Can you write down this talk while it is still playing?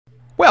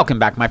Welcome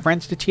back, my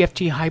friends, to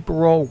TFT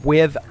Hyperroll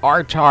with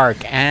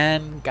Autarch,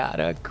 and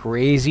got a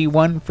crazy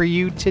one for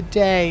you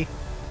today.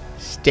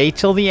 Stay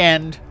till the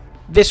end.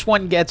 This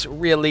one gets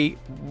really,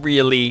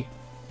 really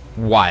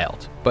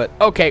wild. But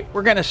okay,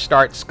 we're gonna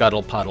start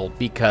Scuttle Puddle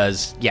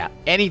because, yeah,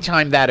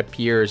 anytime that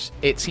appears,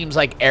 it seems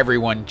like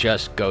everyone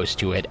just goes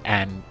to it,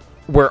 and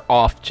we're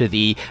off to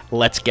the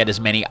let's get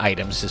as many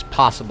items as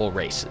possible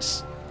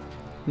races.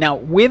 Now,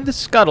 with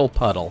Scuttle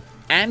Puddle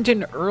and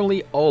an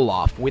early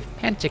Olaf with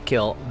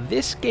Pentakill,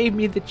 this gave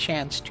me the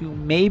chance to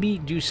maybe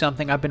do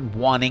something I've been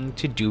wanting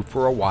to do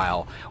for a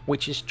while,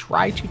 which is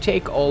try to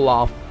take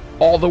Olaf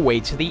all the way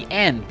to the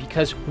end,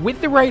 because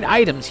with the right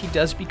items, he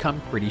does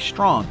become pretty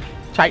strong.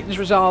 Titan's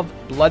Resolve,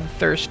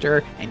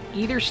 Bloodthirster, and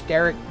either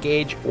Sterak,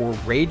 Gage, or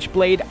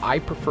Rageblade. I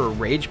prefer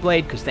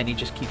Rageblade because then he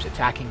just keeps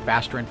attacking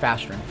faster and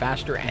faster and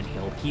faster, and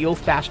he'll heal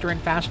faster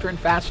and faster and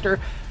faster.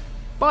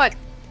 But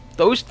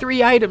those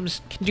three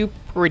items can do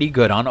pretty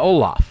good on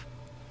Olaf.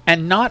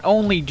 And not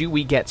only do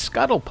we get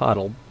Scuttle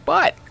Puddle,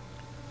 but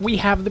we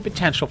have the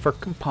potential for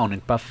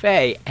Component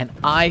Buffet, and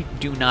I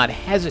do not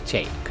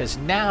hesitate, because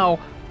now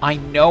I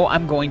know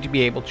I'm going to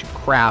be able to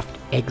craft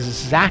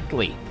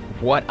exactly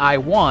what I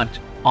want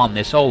on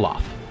this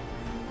Olaf.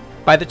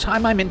 By the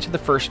time I'm into the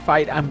first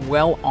fight, I'm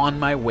well on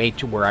my way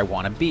to where I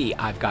want to be.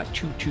 I've got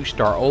two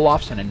 2-star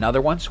Olafs and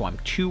another one, so I'm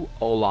 2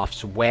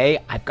 Olafs away.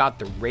 I've got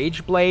the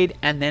Rageblade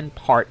and then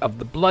part of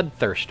the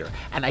Bloodthirster.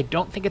 And I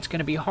don't think it's going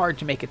to be hard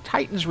to make a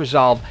Titan's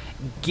Resolve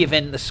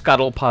given the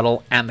Scuttle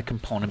Puddle and the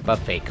Component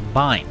Buffet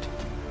combined.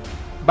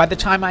 By the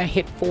time I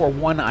hit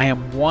 4-1, I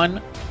am 1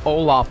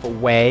 Olaf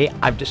away.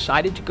 I've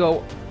decided to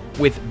go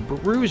with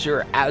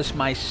Bruiser as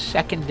my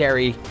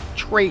secondary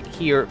trait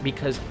here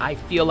because I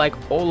feel like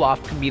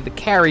Olaf can be the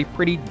carry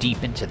pretty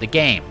deep into the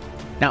game.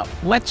 Now,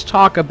 let's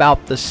talk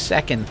about the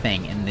second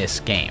thing in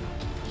this game.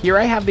 Here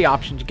I have the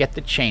option to get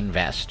the Chain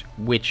Vest,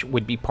 which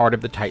would be part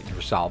of the Titan's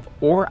Resolve,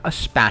 or a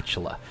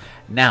Spatula.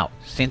 Now,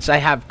 since I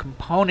have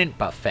Component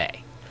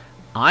Buffet,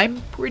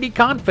 I'm pretty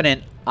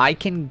confident I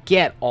can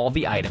get all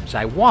the items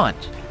I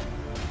want,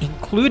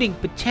 including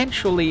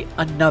potentially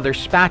another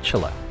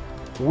Spatula,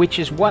 which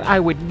is what I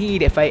would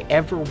need if I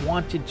ever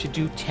wanted to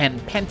do 10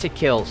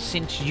 Pentakill,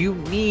 since you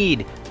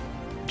need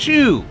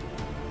 2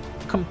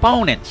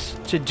 components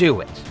to do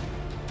it.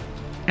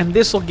 And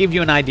this will give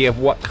you an idea of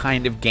what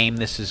kind of game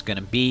this is going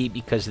to be,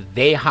 because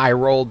they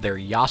high-rolled their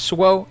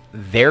Yasuo,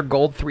 their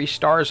gold 3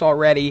 stars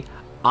already.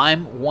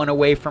 I'm 1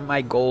 away from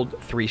my gold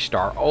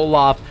 3-star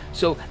Olaf,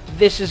 so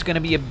this is going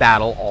to be a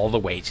battle all the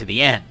way to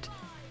the end.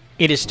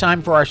 It is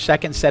time for our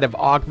second set of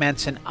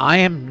augments, and I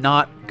am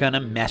not going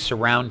to mess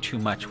around too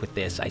much with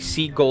this. I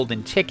see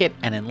golden ticket,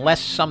 and unless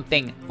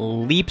something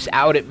leaps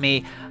out at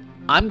me,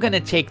 I'm going to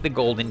take the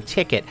golden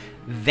ticket.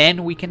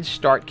 Then we can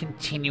start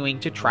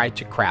continuing to try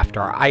to craft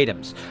our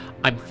items.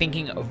 I'm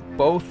thinking of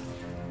both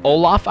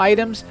Olaf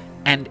items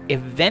and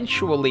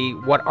eventually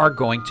what are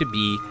going to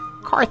be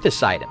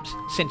Karthus items,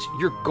 since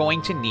you're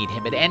going to need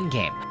him at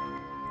endgame.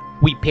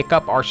 We pick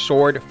up our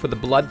sword for the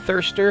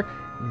Bloodthirster,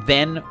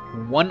 then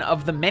one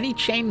of the many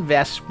chain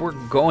vests we're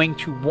going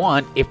to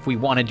want if we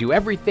want to do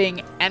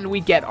everything, and we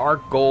get our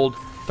gold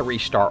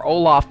 3-star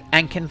Olaf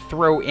and can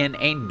throw in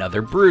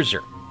another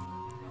Bruiser.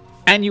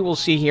 And you will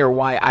see here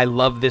why I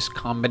love this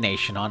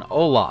combination on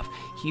Olaf.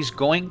 He's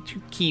going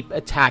to keep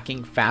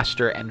attacking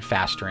faster and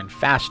faster and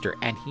faster,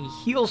 and he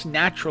heals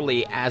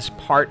naturally as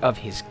part of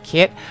his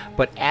kit,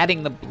 but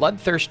adding the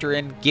Bloodthirster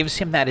in gives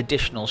him that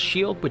additional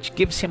shield, which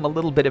gives him a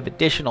little bit of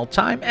additional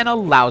time and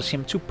allows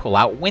him to pull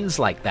out wins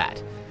like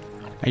that.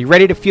 Are you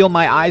ready to feel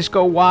my eyes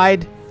go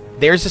wide?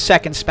 There's a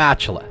second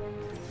spatula.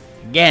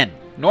 Again,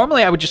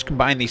 normally I would just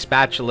combine these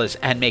spatulas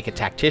and make a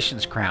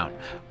Tactician's Crown,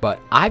 but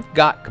I've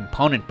got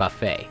Component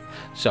Buffet,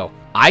 so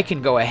I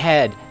can go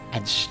ahead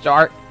and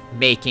start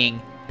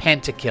making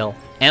Pentakill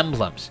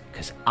emblems,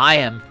 because I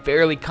am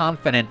fairly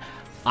confident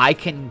I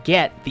can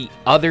get the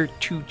other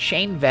 2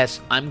 chain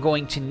vests I'm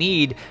going to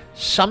need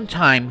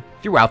sometime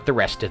throughout the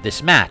rest of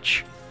this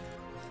match.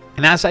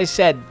 And as I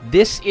said,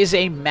 this is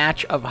a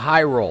match of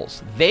high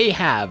rolls. They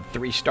have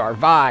 3-star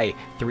Vi,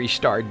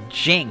 3-star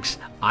Jinx.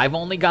 I've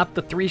only got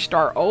the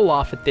 3-star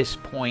Olaf at this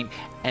point,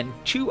 and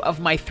 2 of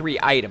my 3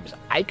 items.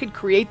 I could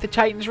create the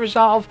Titan's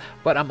Resolve,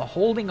 but I'm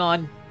holding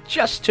on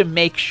just to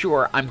make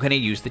sure I'm going to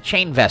use the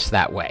Chain Vest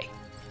that way.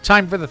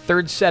 Time for the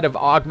third set of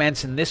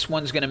augments, and this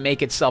one's going to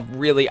make itself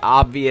really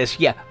obvious.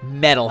 Yeah,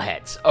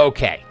 Metalheads.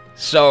 Okay,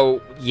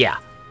 so yeah,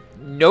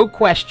 no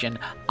question,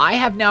 I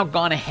have now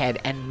gone ahead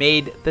and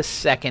made the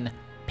second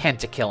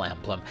Pentakill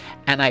emblem,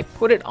 and I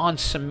put it on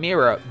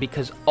Samira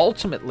because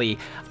ultimately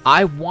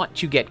I want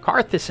to get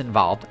Karthus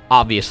involved.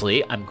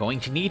 Obviously, I'm going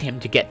to need him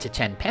to get to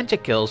 10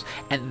 Pentakills,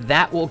 and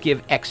that will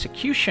give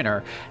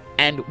Executioner,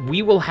 and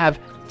we will have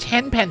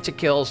 10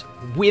 Pentakills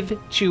with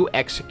 2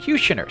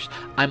 Executioners.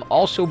 I'm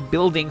also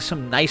building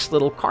some nice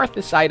little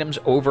Karthus items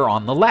over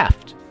on the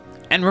left.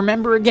 And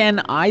remember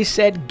again, I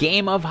said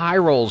game of high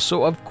rolls,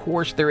 so of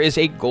course there is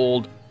a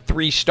gold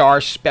 3-star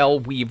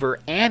Spellweaver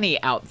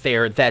Annie out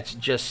there that's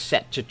just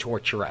set to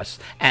torture us.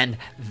 And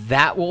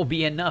that will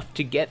be enough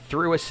to get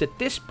through us at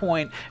this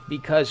point,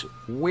 because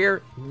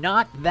we're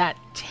not that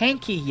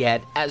tanky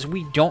yet, as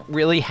we don't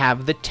really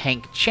have the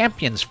tank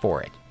champions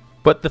for it.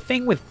 But the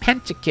thing with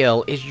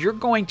Pentakill is you're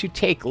going to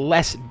take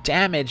less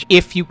damage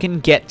if you can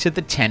get to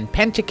the 10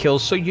 Pentakills,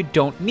 so you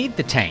don't need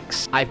the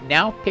tanks. I've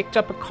now picked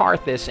up a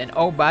Karthus, and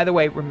oh, by the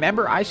way,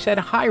 remember I said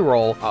high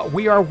roll.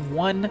 We are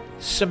 1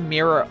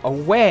 Samira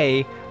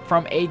away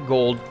from a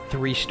gold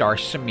 3-star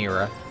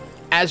Samira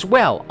as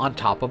well, on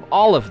top of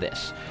all of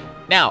this.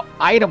 Now,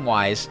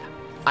 item-wise,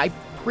 I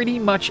pretty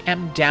much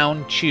am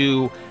down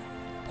to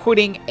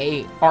putting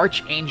a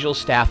Archangel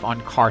Staff on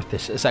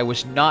Karthus, as I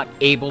was not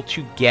able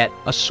to get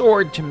a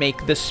sword to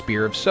make the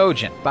Spear of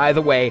Sojin. By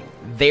the way,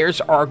 there's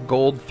our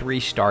gold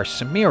 3-star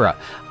Samira.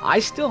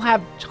 I still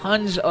have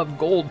tons of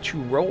gold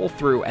to roll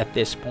through at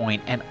this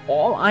point, and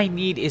all I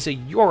need is a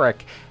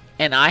Yorick,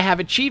 and I have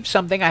achieved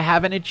something I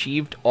haven't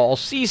achieved all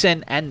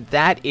season, and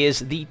that is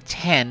the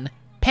 10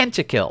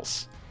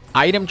 Pentakills.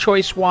 Item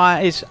choice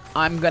wise,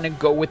 I'm going to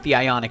go with the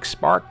Ionic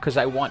Spark because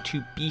I want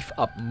to beef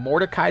up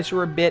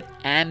Mordekaiser a bit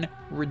and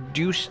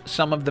reduce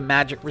some of the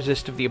magic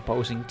resist of the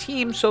opposing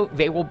team, so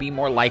they will be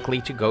more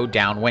likely to go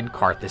down when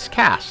Karthus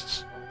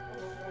casts.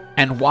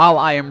 And while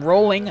I am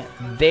rolling,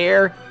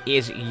 there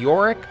is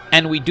Yorick,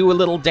 and we do a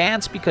little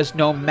dance because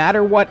no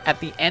matter what, at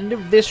the end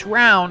of this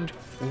round,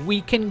 we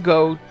can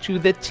go to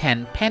the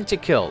 10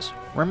 Pentakills.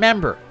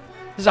 Remember,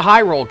 this is a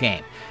high roll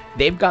game.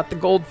 They've got the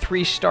gold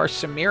 3-star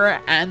Samira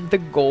and the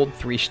gold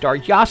 3-star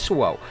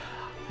Yasuo.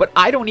 But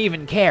I don't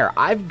even care.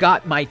 I've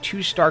got my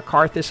 2-star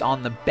Karthus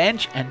on the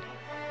bench, and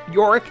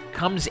Yorick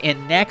comes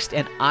in next,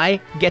 and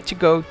I get to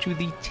go to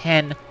the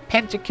 10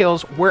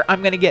 Pentakills, where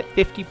I'm going to get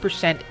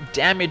 50%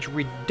 damage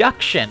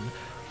reduction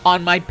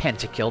on my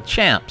Pentakill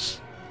champs.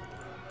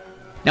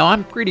 Now,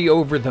 I'm pretty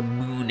over the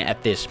moon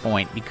at this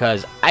point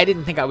because I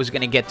didn't think I was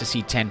going to get to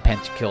see 10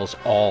 Pentakills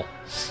all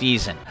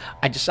season.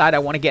 I decided I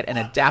want to get an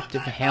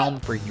adaptive helm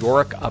for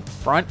Yorick up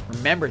front.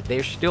 Remember,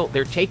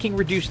 they're taking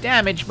reduced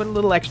damage, but a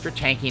little extra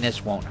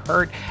tankiness won't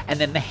hurt. And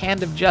then the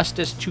Hand of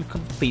Justice to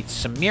complete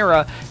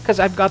Samira, because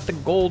I've got the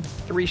gold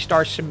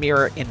 3-star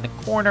Samira in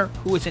the corner,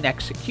 who is an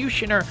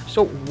executioner,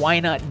 so why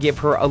not give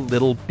her a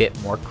little bit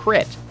more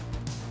crit?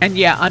 And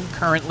yeah, I'm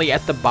currently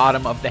at the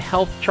bottom of the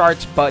health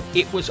charts, but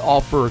it was all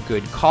for a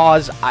good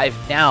cause. I've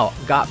now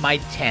got my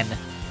 10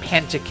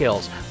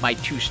 Pentakills, my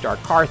 2-star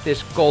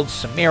Karthus, gold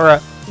Samira.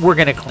 We're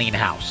going to clean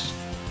house.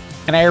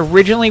 And I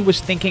originally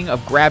was thinking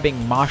of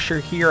grabbing Mosher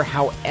here.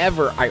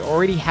 However, I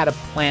already had a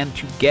plan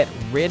to get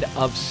rid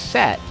of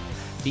Set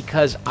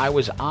because I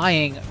was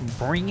eyeing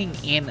bringing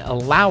in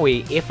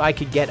Alawi if I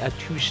could get a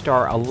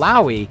 2-star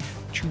Alawi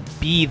to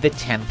be the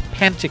 10th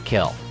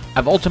Pentakill.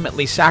 I've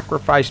ultimately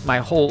sacrificed my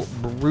whole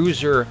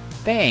bruiser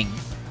thing,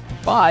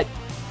 but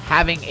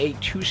having a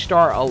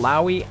 2-star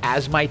Alawi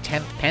as my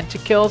 10th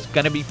Pentakill is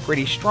going to be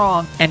pretty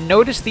strong. And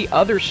notice the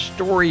other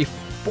story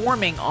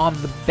forming on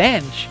the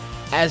bench,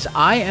 as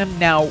I am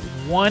now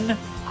 1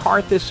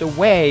 Karthus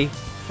away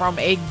from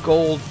a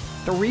gold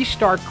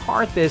 3-star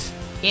Karthus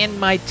in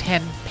my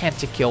 10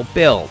 Pentakill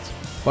build.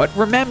 But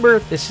remember,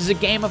 this is a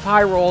game of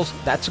high rolls.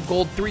 That's a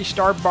gold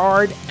 3-star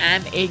Bard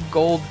and a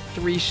gold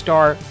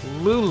 3-star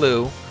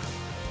Lulu.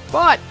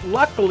 But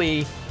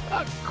luckily,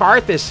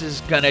 Karthus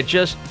is going to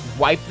just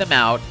wipe them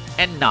out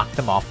and knock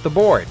them off the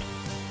board.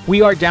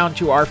 We are down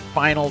to our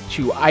final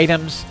 2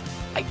 items.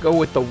 I go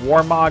with the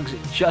Warmogs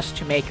just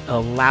to make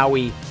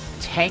Alawi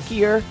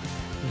tankier.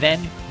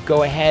 Then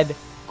go ahead,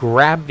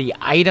 grab the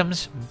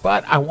items,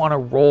 but I want to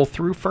roll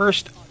through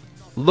first.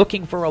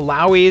 Looking for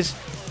Alawis,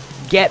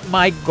 get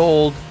my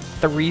gold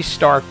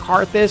 3-star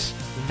Karthus,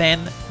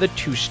 then the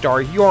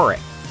 2-star Yorick.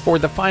 For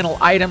the final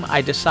item,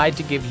 I decide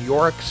to give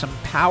Yorick some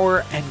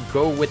power and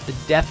go with the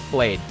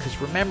Deathblade,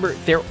 because remember,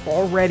 they're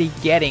already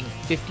getting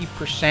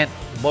 50%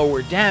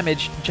 lower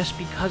damage just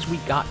because we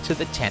got to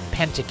the 10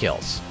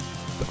 Pentakills.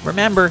 But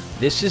remember,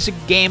 this is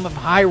a game of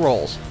high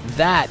rolls.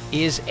 That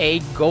is a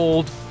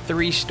gold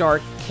 3-star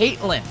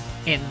Caitlyn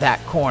in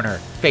that corner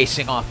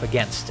facing off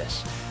against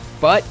us.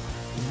 But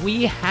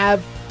we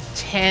have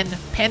 10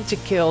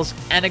 Pentakills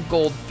and a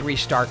gold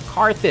 3-star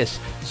Karthus,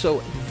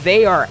 so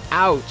they are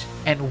out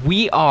and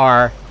we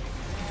are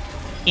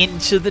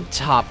into the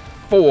top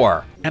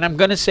 4. And I'm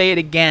going to say it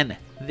again,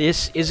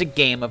 this is a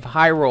game of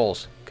high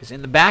rolls, because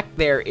in the back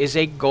there is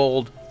a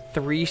gold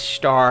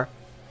 3-star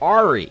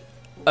Ahri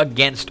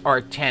against our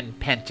 10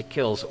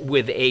 Pentakills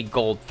with a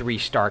gold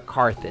 3-star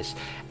Karthus.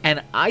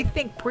 And I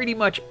think pretty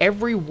much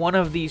every one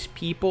of these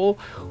people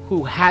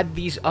who had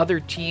these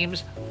other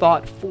teams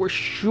thought for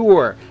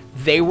sure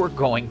they were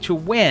going to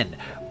win.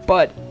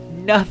 But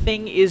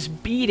nothing is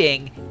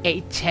beating a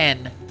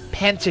 10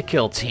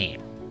 Pentakill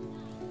team.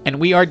 And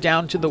we are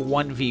down to the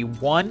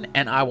 1v1,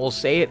 and I will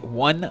say it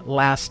one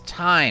last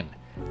time.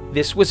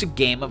 This was a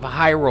game of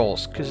high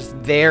rolls, because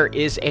there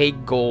is a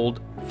gold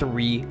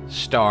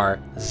 3-star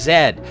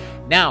Zed.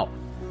 Now,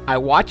 I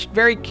watched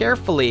very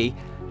carefully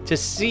to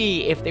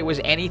see if there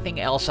was anything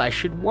else I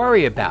should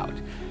worry about.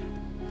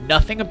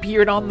 Nothing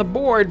appeared on the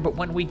board, but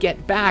when we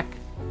get back,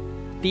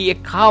 the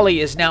Akali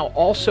is now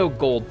also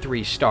gold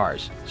 3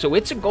 stars. So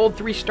it's a gold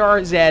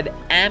 3-star Zed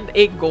and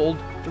a gold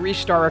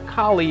 3-star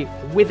Akali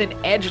with an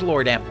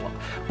Edgelord emblem.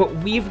 But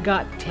we've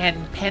got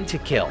 10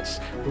 Pentakills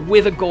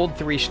with a gold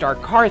 3-star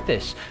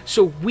Karthus.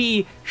 So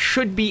we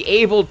should be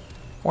able,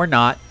 or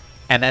not.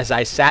 And as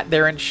I sat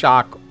there in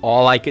shock,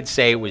 all I could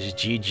say was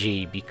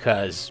GG,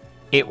 because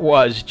it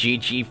was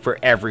GG for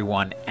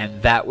everyone,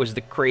 and that was the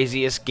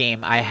craziest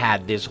game I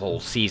had this whole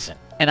season.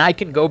 And I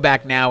can go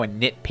back now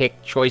and nitpick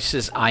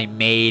choices I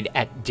made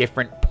at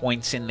different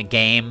points in the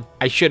game.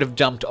 I should have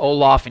dumped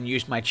Olaf and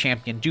used my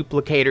champion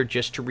duplicator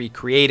just to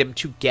recreate him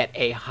to get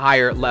a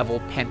higher level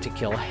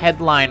Pentakill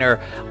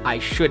headliner. I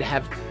should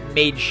have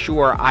made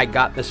sure I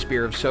got the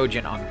Spear of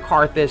Sojin on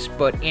Karthus,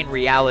 but in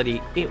reality,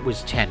 it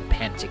was 10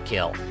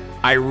 Pentakill.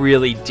 I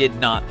really did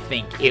not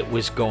think it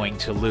was going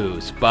to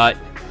lose, but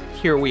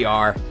here we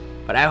are.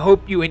 But I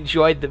hope you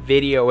enjoyed the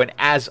video, and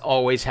as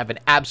always, have an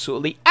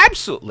absolutely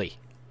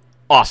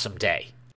awesome day.